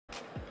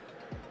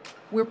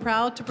We're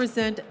proud to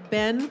present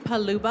Ben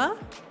Paluba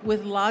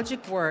with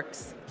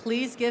Logicworks.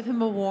 Please give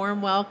him a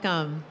warm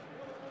welcome.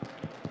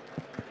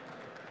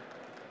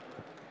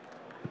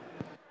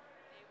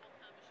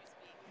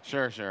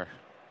 Sure.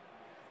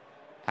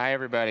 Hi,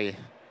 everybody.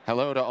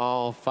 Hello to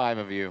all 5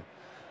 of you.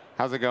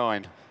 How's it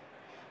going?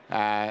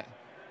 Today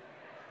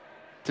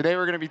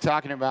we're going to be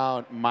talking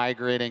about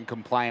migrating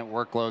compliant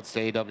workloads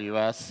to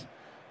AWS.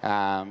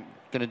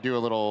 Going to do a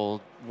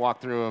little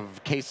walkthrough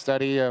of case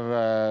study of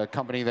a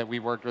company that we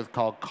worked with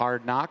called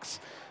Cardknox.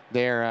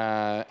 They're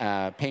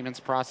a payments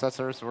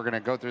processor, so we're going to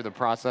go through the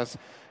process,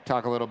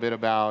 talk a little bit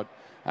about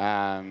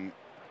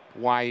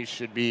why you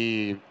should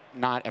be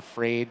not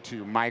afraid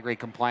to migrate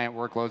compliant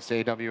workloads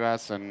to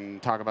AWS, and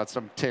talk about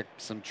some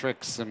tips and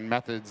tricks and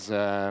methods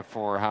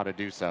for how to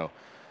do so.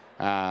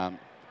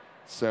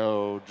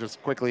 So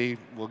just quickly,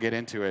 we'll get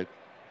into it.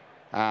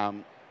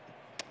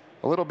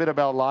 A little bit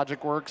about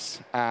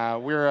Logicworks.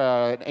 We're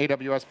an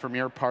AWS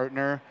Premier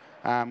Partner.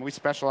 We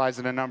specialize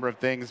in a number of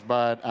things,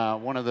 but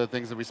one of the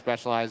things that we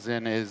specialize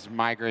in is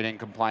migrating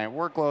compliant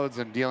workloads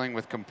and dealing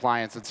with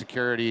compliance and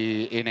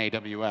security in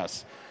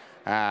AWS.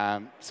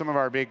 Some of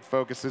our big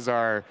focuses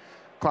are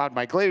cloud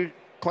migration,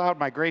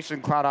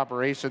 cloud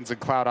operations, and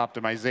cloud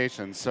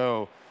optimization.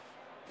 So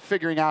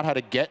figuring out how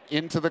to get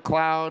into the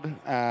cloud,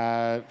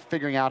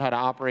 figuring out how to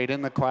operate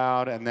in the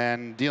cloud, and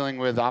then dealing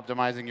with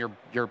optimizing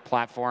your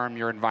platform,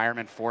 your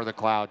environment for the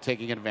cloud,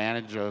 taking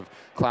advantage of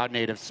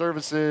cloud-native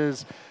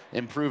services,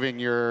 improving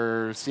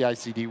your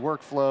CI/CD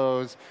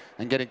workflows,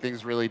 and getting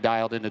things really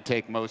dialed in to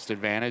take most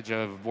advantage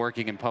of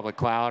working in public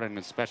cloud, and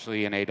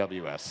especially in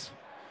AWS.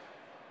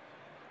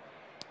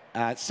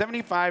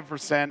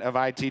 75% of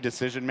IT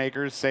decision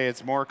makers say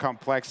it's more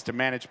complex to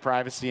manage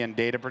privacy and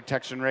data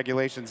protection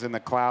regulations in the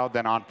cloud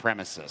than on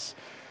premises.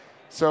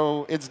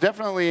 So it's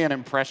definitely an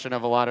impression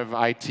of a lot of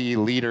IT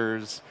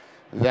leaders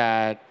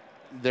that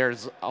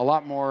there's a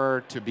lot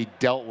more to be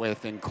dealt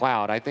with in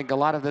cloud. I think a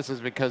lot of this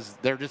is because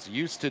they're just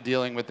used to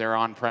dealing with their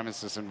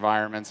on-premises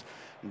environments,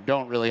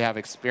 don't really have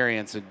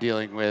experience in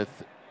dealing with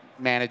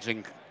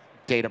managing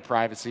data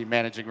privacy,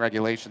 managing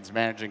regulations,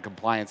 managing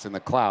compliance in the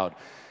cloud.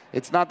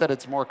 It's not that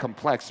it's more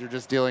complex. You're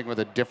just dealing with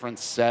a different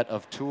set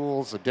of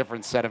tools, a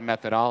different set of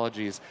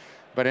methodologies.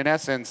 But in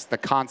essence, the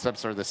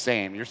concepts are the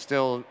same. You're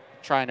still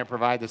trying to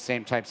provide the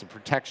same types of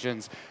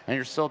protections, and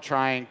you're still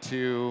trying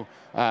to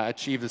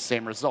achieve the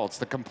same results.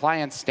 The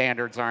compliance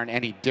standards aren't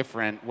any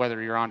different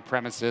whether you're on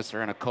premises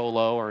or in a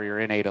colo or you're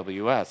in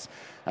AWS.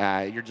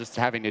 You're just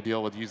having to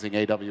deal with using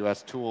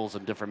AWS tools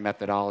and different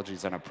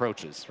methodologies and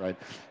approaches, right?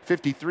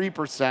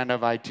 53%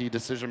 of IT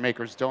decision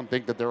makers don't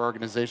think that their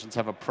organizations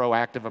have a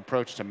proactive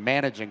approach to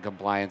managing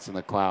compliance in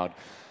the cloud.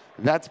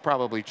 That's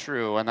probably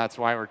true, and that's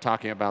why we're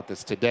talking about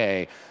this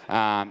today.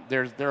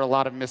 There are a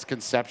lot of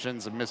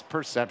misconceptions and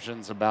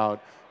misperceptions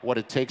about what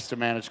it takes to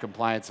manage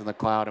compliance in the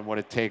cloud and what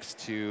it takes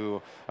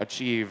to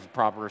achieve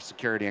proper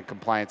security and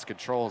compliance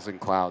controls in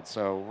cloud.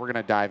 So we're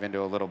going to dive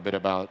into a little bit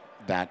about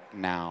that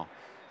now.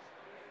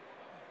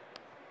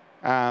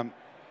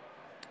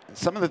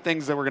 Some of the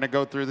things that we're going to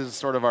go through, this is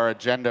sort of our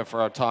agenda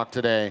for our talk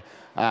today,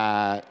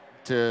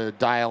 to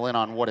dial in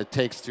on what it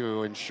takes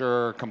to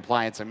ensure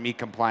compliance and meet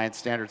compliance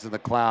standards in the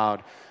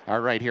cloud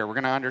are right here. We're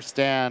going to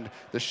understand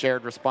the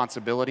shared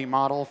responsibility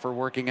model for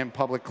working in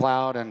public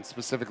cloud and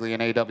specifically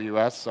in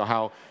AWS, so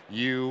how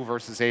you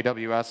versus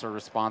AWS are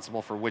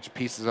responsible for which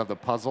pieces of the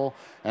puzzle,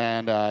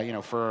 and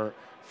for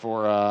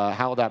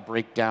how that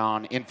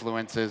breakdown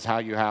influences how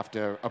you have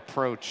to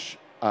approach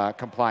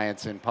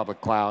compliance in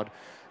public cloud.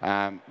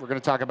 We're going to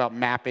talk about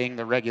mapping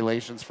the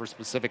regulations for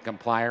specific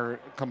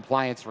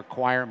compliance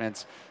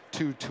requirements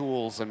to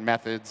tools and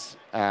methods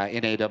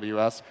in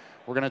AWS.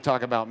 We're going to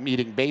talk about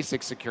meeting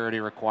basic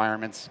security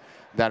requirements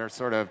that are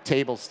sort of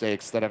table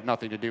stakes that have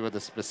nothing to do with a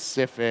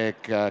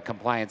specific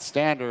compliance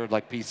standard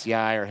like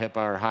PCI or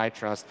HIPAA or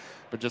HITRUST,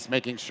 but just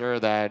making sure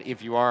that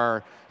if you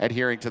are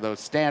adhering to those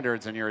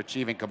standards and you're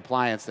achieving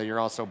compliance, that you're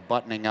also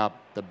buttoning up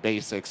the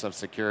basics of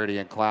security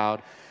in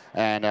cloud.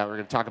 And we're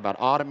going to talk about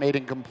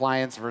automating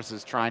compliance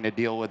versus trying to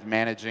deal with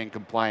managing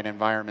compliant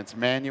environments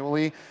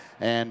manually,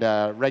 and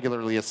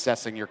regularly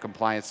assessing your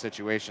compliance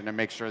situation to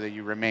make sure that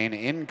you remain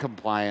in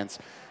compliance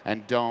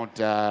and don't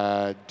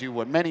do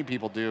what many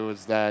people do,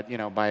 is that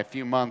by a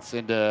few months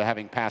into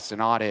having passed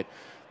an audit,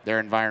 their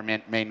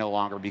environment may no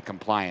longer be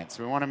compliant.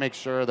 So we want to make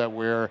sure that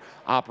we're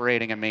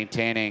operating and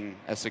maintaining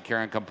a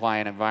secure and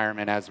compliant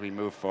environment as we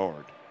move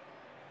forward.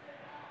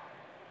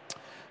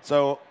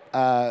 So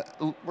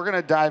we're going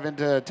to dive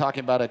into talking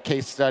about a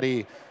case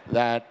study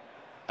that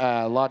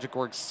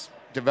Logicworks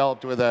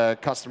developed with a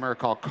customer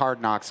called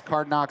Cardknox.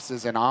 Cardknox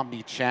is an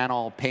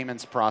omni-channel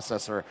payments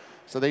processor.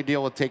 So they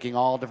deal with taking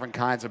all different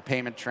kinds of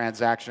payment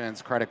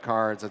transactions, credit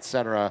cards, et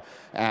cetera.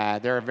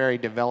 They're a very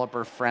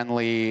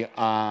developer-friendly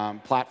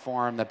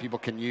platform that people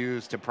can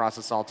use to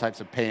process all types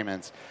of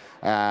payments.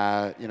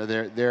 They're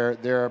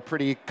a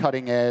pretty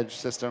cutting-edge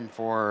system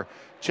for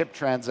chip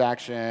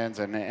transactions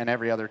and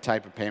every other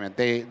type of payment.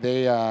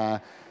 They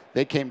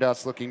They came to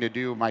us looking to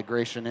do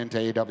migration into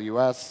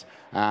AWS.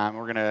 We're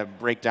going to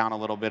break down a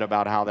little bit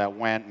about how that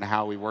went and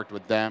how we worked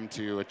with them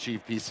to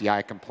achieve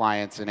PCI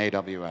compliance in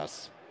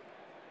AWS.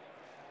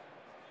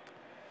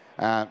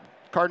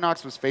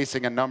 Cardknox was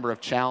facing a number of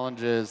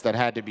challenges that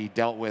had to be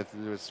dealt with.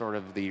 It was sort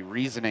of the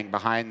reasoning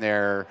behind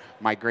their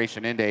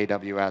migration into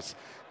AWS.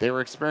 They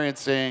were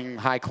experiencing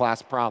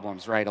high-class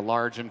problems, right? A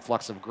large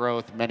influx of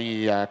growth,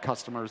 many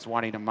customers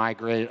wanting to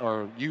migrate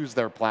or use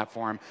their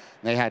platform.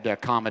 They had to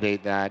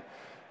accommodate that.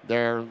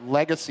 Their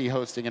legacy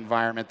hosting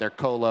environment, their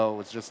colo,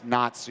 was just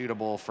not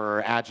suitable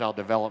for agile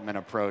development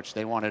approach.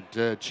 They wanted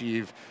to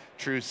achieve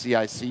true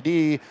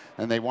CI/CD,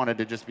 and they wanted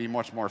to just be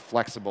much more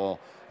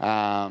flexible.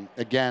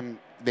 Again,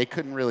 they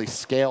couldn't really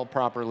scale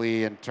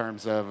properly in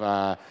terms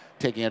of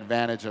taking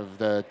advantage of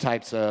the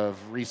types of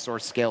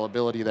resource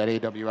scalability that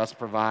AWS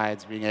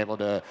provides, being able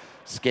to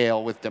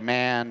scale with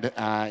demand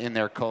in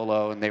their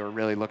colo, and they were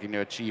really looking to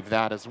achieve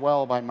that as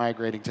well by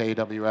migrating to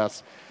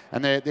AWS.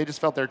 And they just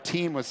felt their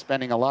team was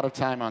spending a lot of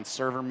time on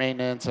server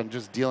maintenance and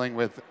just dealing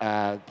with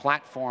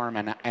platform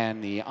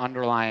and the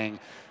underlying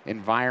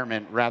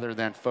environment rather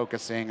than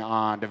focusing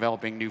on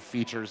developing new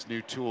features,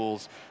 new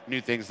tools, new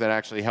things that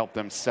actually help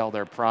them sell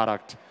their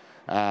product.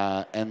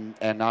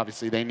 And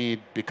obviously they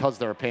need, because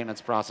they're a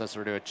payments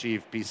processor, to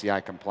achieve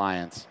PCI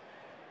compliance.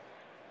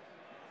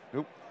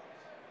 Oop.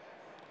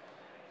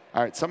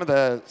 All right, some of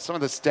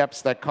the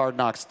steps that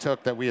Cardknox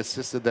took that we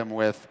assisted them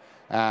with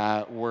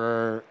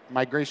were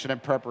migration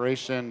and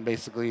preparation,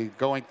 basically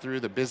going through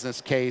the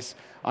business case,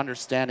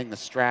 understanding the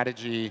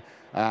strategy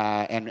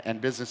and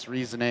business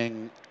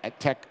reasoning,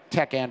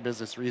 tech and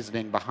business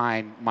reasoning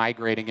behind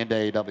migrating into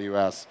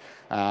AWS.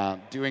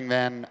 Doing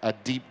then a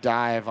deep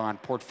dive on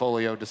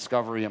portfolio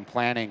discovery and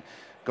planning,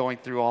 going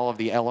through all of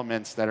the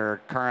elements that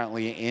are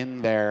currently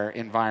in their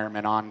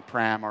environment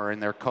on-prem or in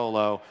their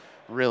colo,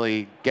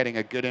 really getting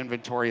a good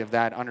inventory of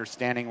that,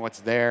 understanding what's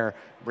there,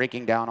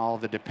 breaking down all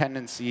the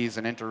dependencies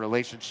and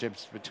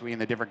interrelationships between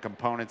the different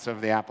components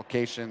of the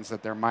applications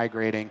that they're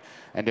migrating,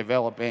 and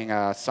developing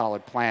a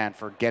solid plan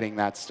for getting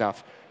that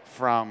stuff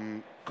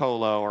from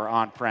colo or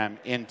on-prem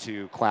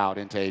into cloud,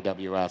 into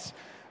AWS.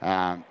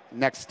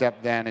 Next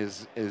step then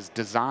is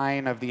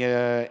design of the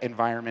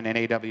environment in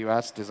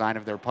AWS, design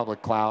of their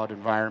public cloud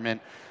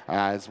environment,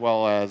 as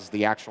well as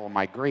the actual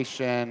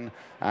migration,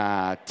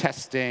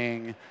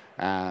 testing,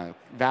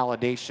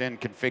 validation,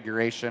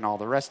 configuration, all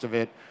the rest of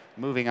it,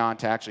 moving on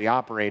to actually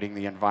operating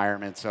the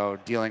environment. So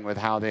dealing with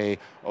how they,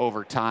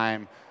 over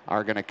time,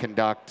 are going to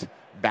conduct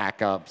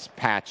backups,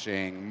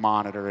 patching,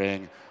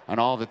 monitoring, and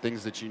all the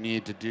things that you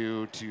need to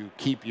do to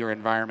keep your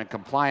environment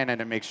compliant and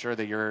to make sure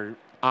that you're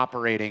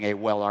operating a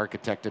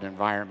well-architected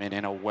environment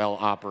in a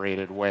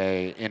well-operated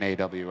way in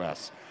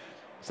AWS.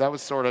 So that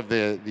was sort of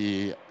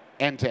the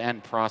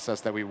end-to-end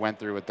process that we went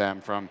through with them,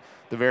 from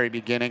the very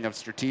beginning of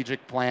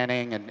strategic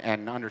planning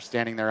and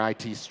understanding their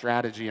IT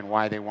strategy and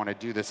why they want to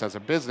do this as a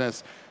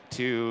business,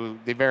 to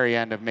the very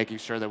end of making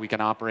sure that we can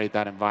operate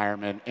that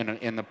environment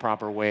in the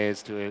proper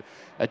ways to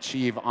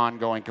achieve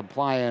ongoing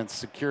compliance,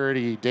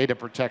 security, data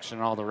protection,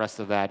 and all the rest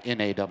of that in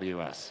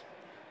AWS.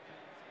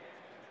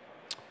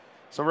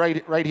 So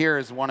right here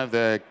is one of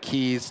the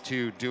keys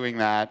to doing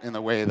that in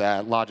the way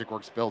that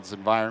Logicworks builds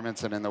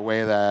environments and in the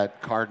way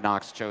that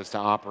Cardknox chose to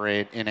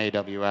operate in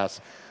AWS.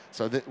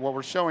 So what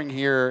we're showing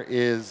here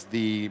is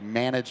the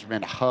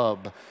management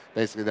hub,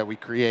 basically, that we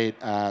create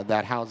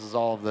that houses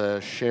all of the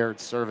shared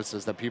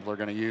services that people are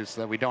going to use,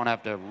 so that we don't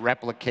have to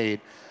replicate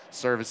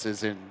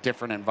services in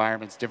different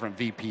environments, different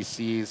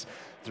VPCs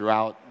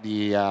throughout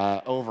the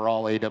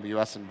overall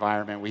AWS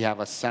environment. We have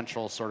a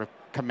central sort of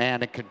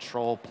command and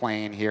control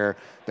plane here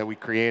that we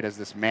create as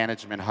this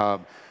management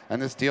hub.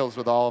 And this deals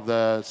with all of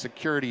the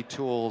security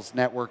tools,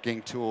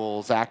 networking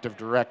tools, Active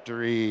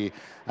Directory,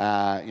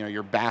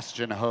 your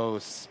Bastion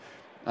hosts,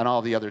 and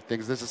all the other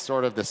things. This is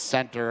sort of the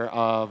center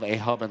of a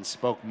hub and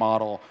spoke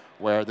model,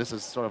 where this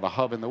is sort of a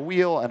hub in the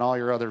wheel, and all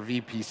your other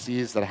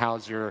VPCs that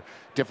house your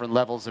different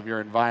levels of your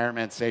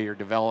environment, say your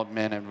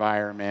development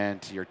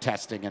environment, your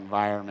testing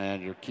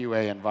environment, your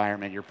QA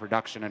environment, your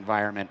production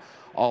environment,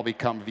 all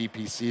become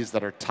VPCs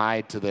that are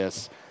tied to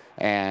this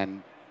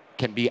and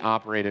can be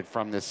operated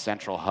from this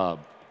central hub.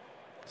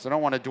 So I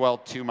don't want to dwell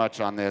too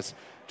much on this.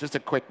 Just a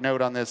quick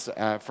note on this.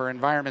 For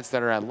environments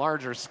that are at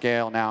larger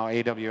scale now,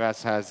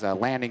 AWS has a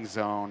landing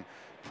zone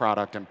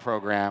product and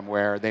program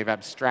where they've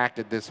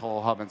abstracted this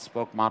whole hub and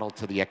spoke model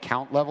to the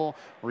account level,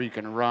 where you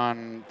can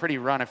run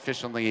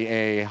efficiently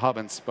a hub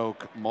and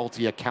spoke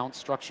multi-account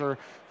structure,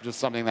 which is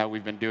something that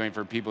we've been doing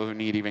for people who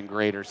need even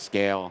greater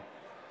scale.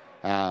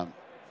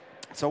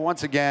 So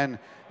once again,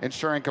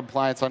 ensuring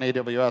compliance on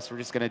AWS, we're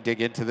just going to dig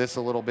into this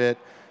a little bit.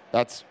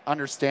 That's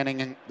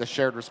understanding the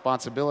shared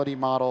responsibility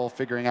model,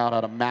 figuring out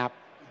how to map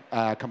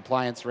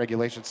compliance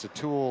regulations to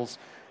tools,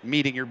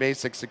 meeting your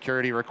basic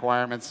security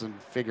requirements and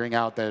figuring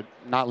out that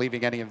not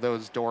leaving any of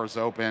those doors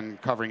open,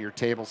 covering your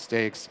table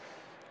stakes,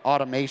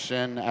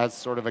 automation as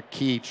sort of a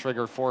key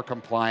trigger for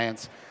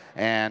compliance,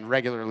 and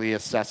regularly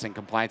assessing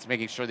compliance,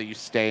 making sure that you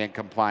stay in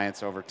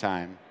compliance over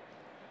time.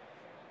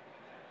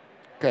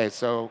 Okay,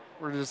 so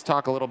we're going to just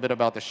talk a little bit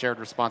about the shared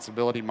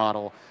responsibility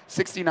model.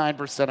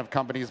 69% of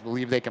companies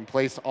believe they can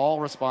place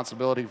all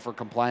responsibility for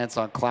compliance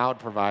on cloud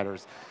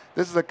providers.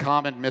 This is a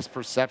common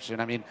misperception.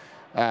 I mean,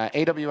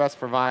 AWS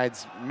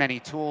provides many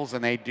tools,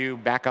 and they do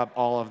back up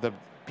all of the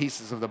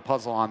pieces of the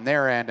puzzle on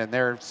their end, and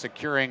they're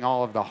securing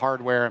all of the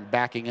hardware and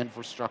backing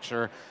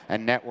infrastructure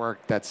and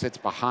network that sits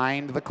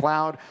behind the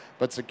cloud,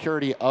 but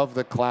security of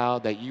the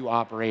cloud that you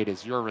operate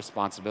is your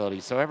responsibility.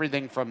 So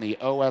everything from the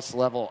OS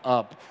level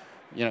up,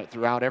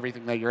 throughout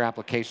everything that your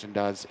application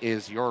does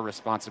is your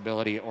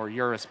responsibility, or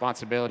your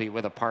responsibility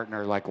with a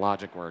partner like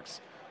Logicworks.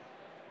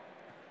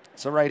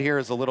 So right here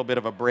is a little bit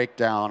of a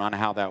breakdown on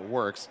how that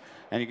works.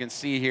 And you can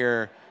see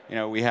here,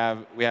 we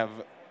have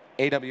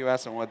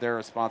AWS and what they're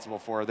responsible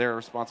for. They're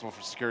responsible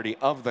for security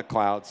of the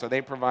cloud. So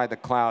they provide the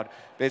cloud,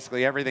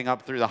 basically everything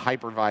up through the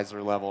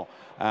hypervisor level.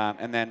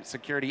 And then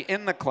security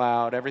in the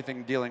cloud,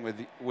 everything dealing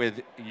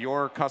with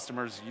your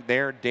customers,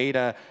 their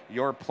data,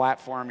 your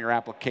platform, your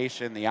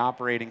application, the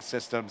operating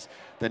systems,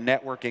 the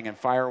networking and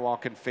firewall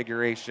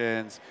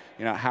configurations,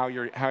 how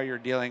you're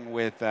dealing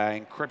with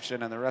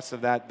encryption and the rest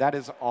of that. That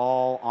is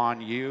all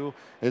on you.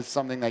 It's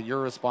something that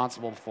you're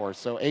responsible for.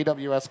 So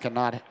AWS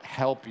cannot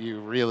help you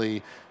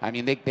really. I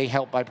mean, they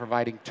help by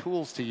providing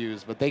tools to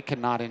use, but they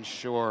cannot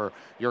ensure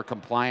your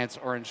compliance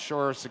or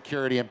ensure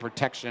security and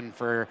protection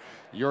for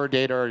your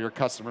data or your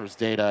customers'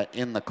 data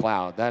in the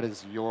cloud. That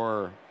is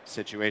your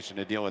situation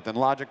to deal with. And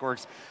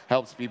Logicworks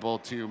helps people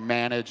to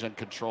manage and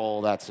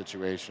control that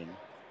situation.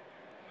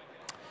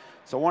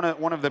 So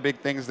one of the big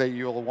things that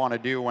you'll want to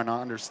do when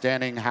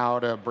understanding how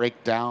to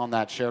break down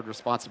that shared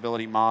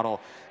responsibility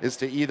model is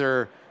to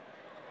either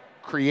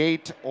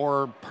create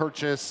or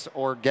purchase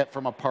or get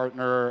from a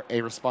partner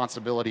a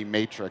responsibility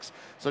matrix.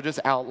 So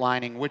just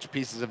outlining which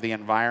pieces of the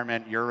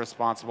environment you're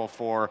responsible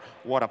for,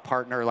 what a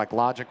partner like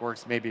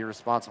Logicworks may be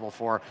responsible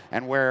for,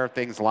 and where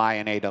things lie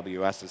in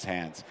AWS's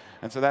hands.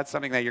 And so that's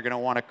something that you're going to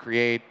want to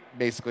create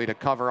basically to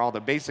cover all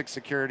the basic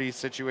security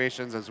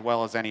situations as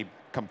well as any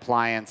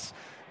compliance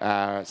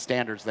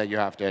standards that you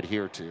have to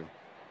adhere to.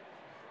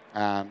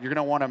 You're going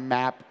to want to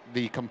map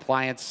the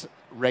compliance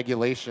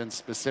regulations,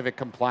 specific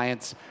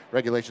compliance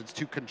regulations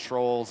to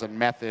controls and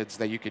methods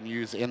that you can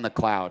use in the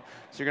cloud.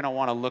 So you're going to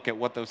want to look at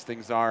what those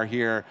things are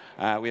here.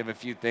 We have a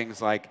few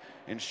things like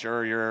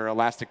ensure your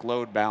elastic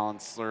load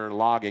balancer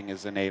logging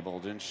is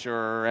enabled,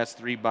 ensure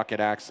S3 bucket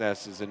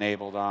access is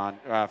enabled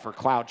for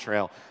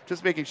CloudTrail.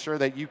 Just making sure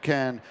that you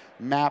can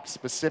map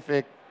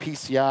specific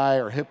PCI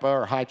or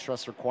HIPAA or high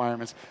trust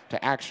requirements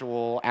to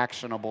actual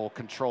actionable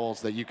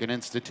controls that you can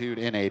institute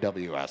in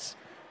AWS,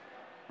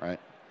 right?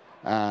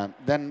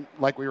 Then,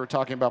 like we were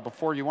talking about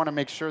before, you want to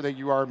make sure that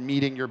you are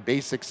meeting your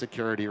basic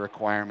security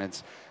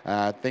requirements.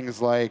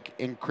 Things like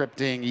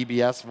encrypting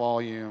EBS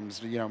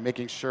volumes,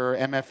 making sure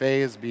MFA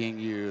is being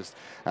used,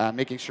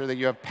 making sure that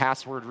you have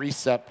password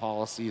reset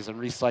policies and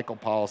recycle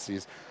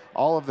policies.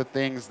 All of the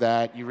things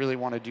that you really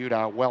want to do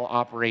to well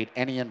operate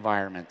any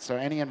environment. So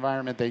any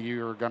environment that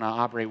you're going to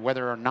operate,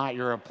 whether or not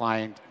you're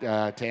applying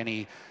to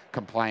any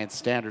compliance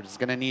standards, is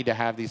going to need to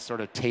have these sort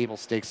of table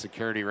stakes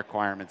security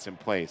requirements in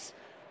place.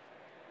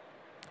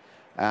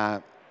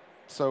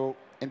 So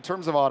in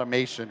terms of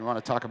automation, we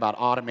want to talk about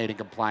automating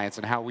compliance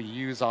and how we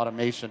use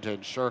automation to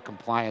ensure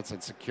compliance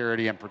and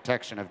security and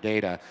protection of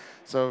data.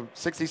 So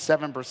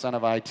 67%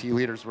 of IT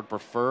leaders would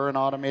prefer an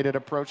automated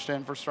approach to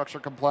infrastructure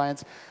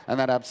compliance, and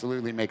that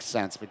absolutely makes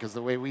sense because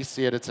the way we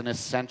see it, it's an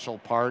essential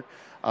part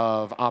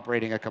of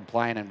operating a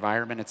compliant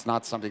environment. It's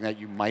not something that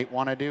you might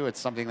want to do.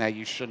 It's something that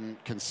you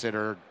shouldn't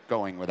consider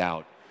going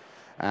without.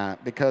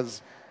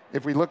 Because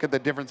if we look at the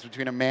difference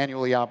between a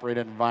manually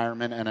operated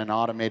environment and an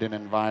automated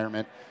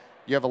environment,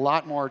 you have a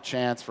lot more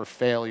chance for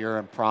failure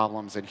and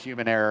problems and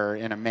human error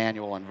in a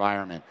manual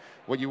environment.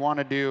 What you want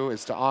to do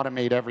is to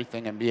automate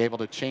everything and be able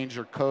to change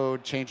your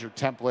code, change your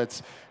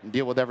templates, and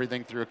deal with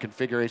everything through a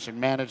configuration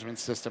management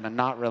system and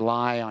not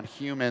rely on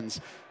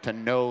humans to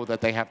know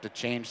that they have to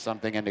change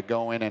something and to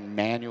go in and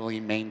manually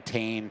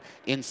maintain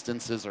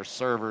instances or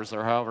servers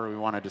or however we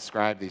want to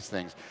describe these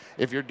things.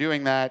 If you're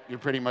doing that, you're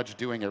pretty much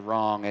doing it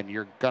wrong, and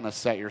you're going to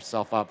set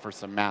yourself up for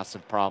some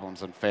massive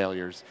problems and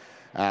failures.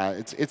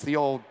 It's the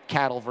old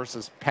cattle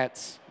versus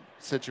pets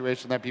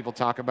situation that people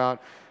talk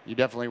about. You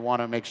definitely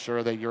want to make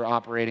sure that you're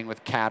operating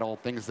with cattle,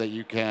 things that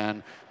you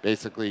can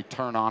basically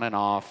turn on and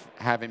off,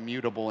 have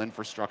immutable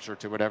infrastructure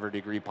to whatever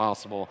degree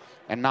possible,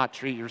 and not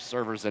treat your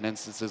servers and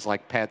instances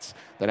like pets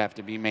that have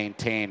to be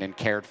maintained and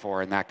cared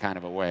for in that kind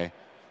of a way.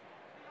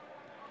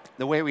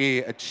 The way we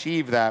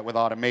achieve that with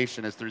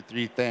automation is through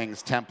three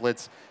things: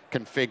 templates,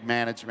 config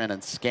management,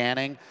 and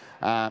scanning.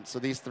 So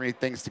these three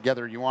things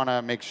together, you want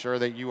to make sure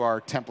that you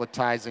are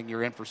templatizing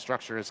your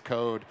infrastructure as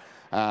code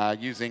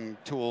using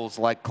tools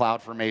like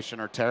CloudFormation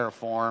or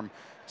Terraform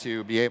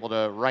to be able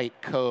to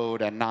write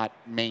code and not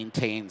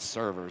maintain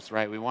servers,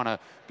 right? We want to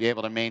be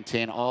able to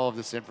maintain all of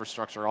this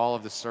infrastructure, all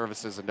of the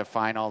services, and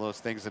define all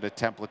those things in a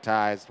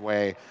templatized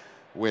way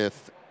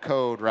with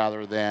code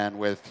rather than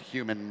with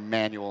human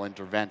manual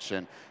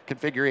intervention.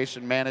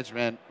 Configuration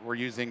management we're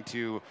using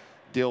to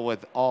deal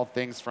with all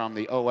things from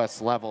the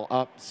OS level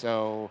up,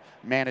 so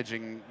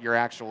managing your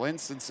actual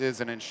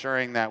instances and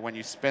ensuring that when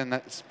you spin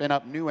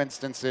up new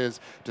instances,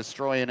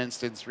 destroy an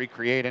instance,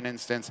 recreate an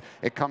instance,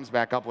 it comes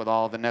back up with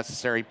all the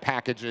necessary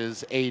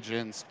packages,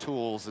 agents,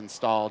 tools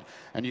installed,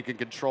 and you can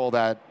control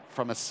that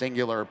from a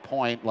singular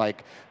point,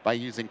 like by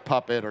using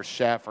Puppet or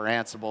Chef or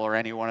Ansible or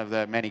any one of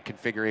the many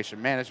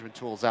configuration management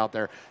tools out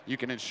there. You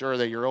can ensure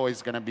that you're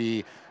always going to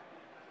be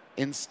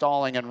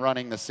installing and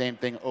running the same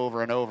thing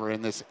over and over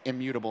in this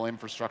immutable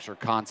infrastructure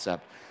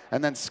concept.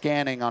 And then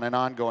scanning on an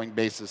ongoing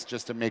basis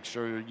just to make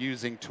sure you're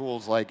using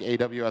tools like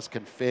AWS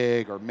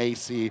Config or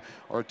Macy,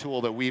 or a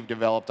tool that we've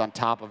developed on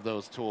top of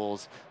those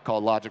tools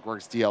called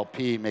Logicworks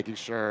DLP, making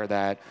sure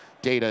that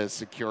data is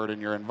secured in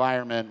your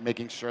environment,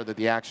 making sure that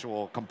the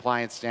actual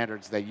compliance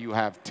standards that you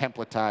have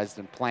templatized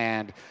and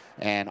planned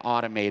and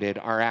automated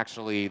are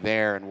actually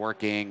there and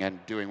working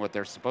and doing what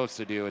they're supposed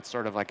to do. It's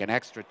sort of like an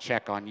extra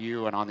check on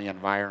you and on the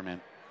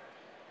environment.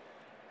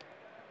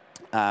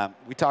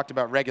 We talked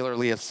about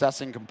regularly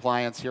assessing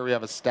compliance. Here we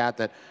have a stat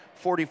that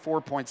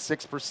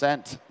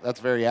 44.6%,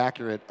 that's very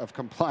accurate, of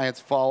compliance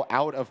fall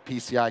out of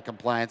PCI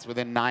compliance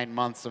within 9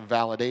 months of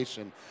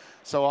validation.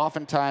 So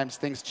oftentimes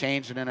things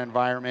change in an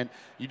environment.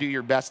 You do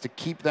your best to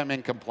keep them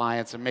in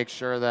compliance and make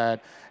sure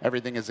that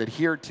everything is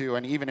adhered to.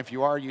 And even if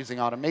you are using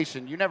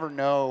automation, you never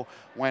know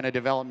when a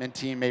development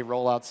team may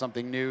roll out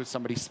something new,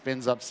 somebody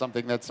spins up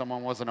something that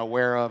someone wasn't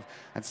aware of,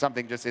 and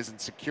something just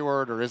isn't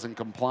secured or isn't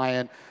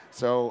compliant.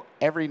 So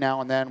every now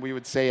and then, we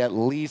would say at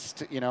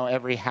least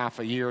every half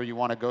a year, you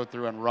want to go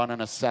through and run an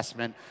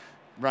assessment,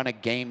 run a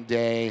game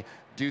day,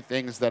 do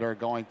things that are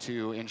going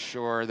to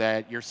ensure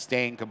that you're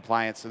staying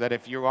compliant, so that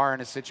if you are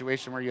in a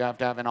situation where you have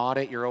to have an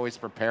audit, you're always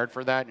prepared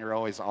for that and you're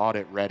always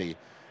audit ready.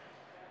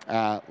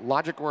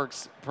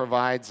 Logicworks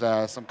provides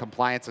some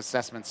compliance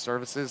assessment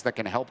services that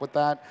can help with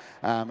that.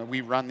 We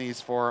run these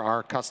for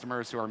our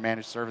customers who are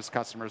managed service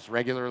customers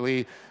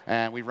regularly,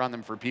 and we run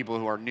them for people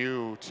who are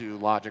new to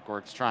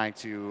Logicworks trying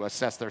to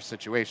assess their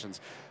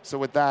situations. So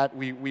with that,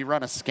 we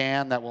run a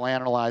scan that will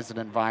analyze an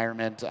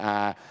environment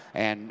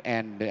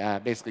and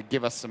basically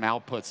give us some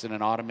outputs in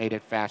an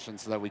automated fashion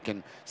so that we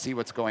can see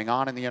what's going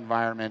on in the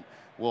environment.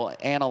 We'll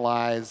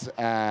analyze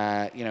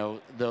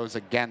those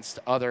against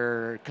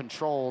other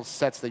controls,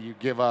 sets that you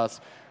give us.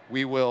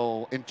 We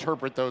will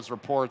interpret those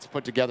reports,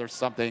 put together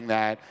something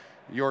that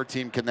your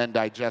team can then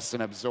digest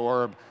and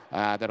absorb.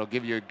 That'll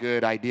give you a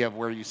good idea of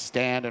where you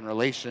stand in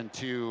relation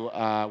to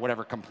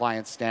whatever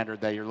compliance standard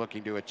that you're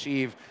looking to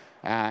achieve.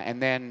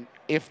 And then,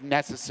 if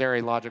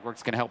necessary,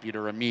 Logicworks can help you to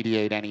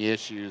remediate any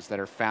issues that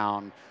are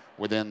found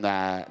within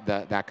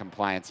that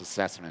compliance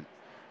assessment.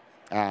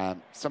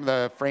 Some of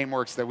the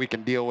frameworks that we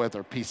can deal with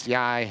are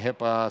PCI,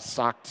 HIPAA,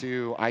 SOC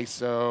 2,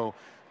 ISO,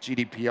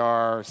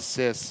 GDPR,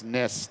 SIS,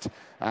 NIST.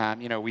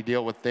 We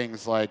deal with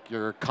things like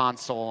your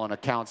console and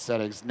account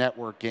settings,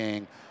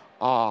 networking,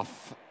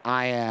 auth,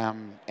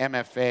 IAM,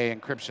 MFA,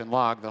 encryption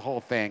log, the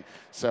whole thing.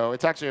 So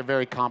it's actually a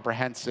very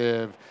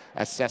comprehensive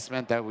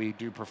assessment that we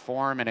do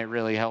perform, and it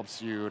really helps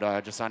you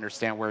to just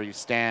understand where you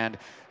stand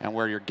and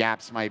where your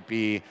gaps might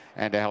be,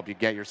 and to help you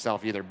get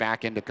yourself either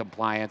back into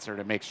compliance or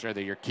to make sure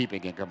that you're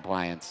keeping in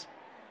compliance.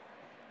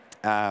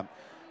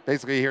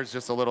 Basically, here's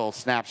just a little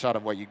snapshot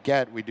of what you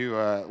get. We do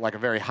a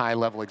very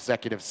high-level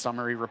executive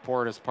summary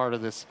report as part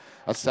of this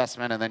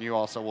assessment, and then you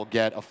also will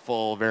get a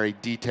full, very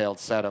detailed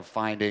set of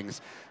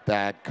findings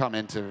that come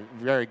into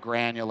very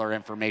granular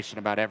information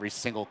about every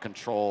single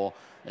control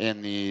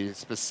in the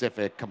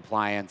specific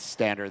compliance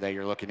standard that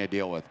you're looking to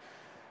deal with.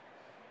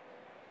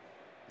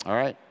 All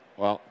right.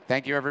 Well,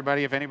 thank you,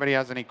 everybody. If anybody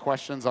has any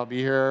questions, I'll be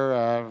here.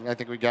 I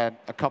think we got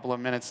a couple of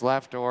minutes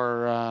left,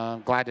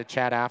 or glad to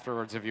chat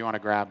afterwards if you want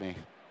to grab me.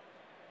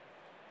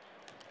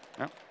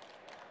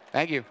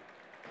 Thank you.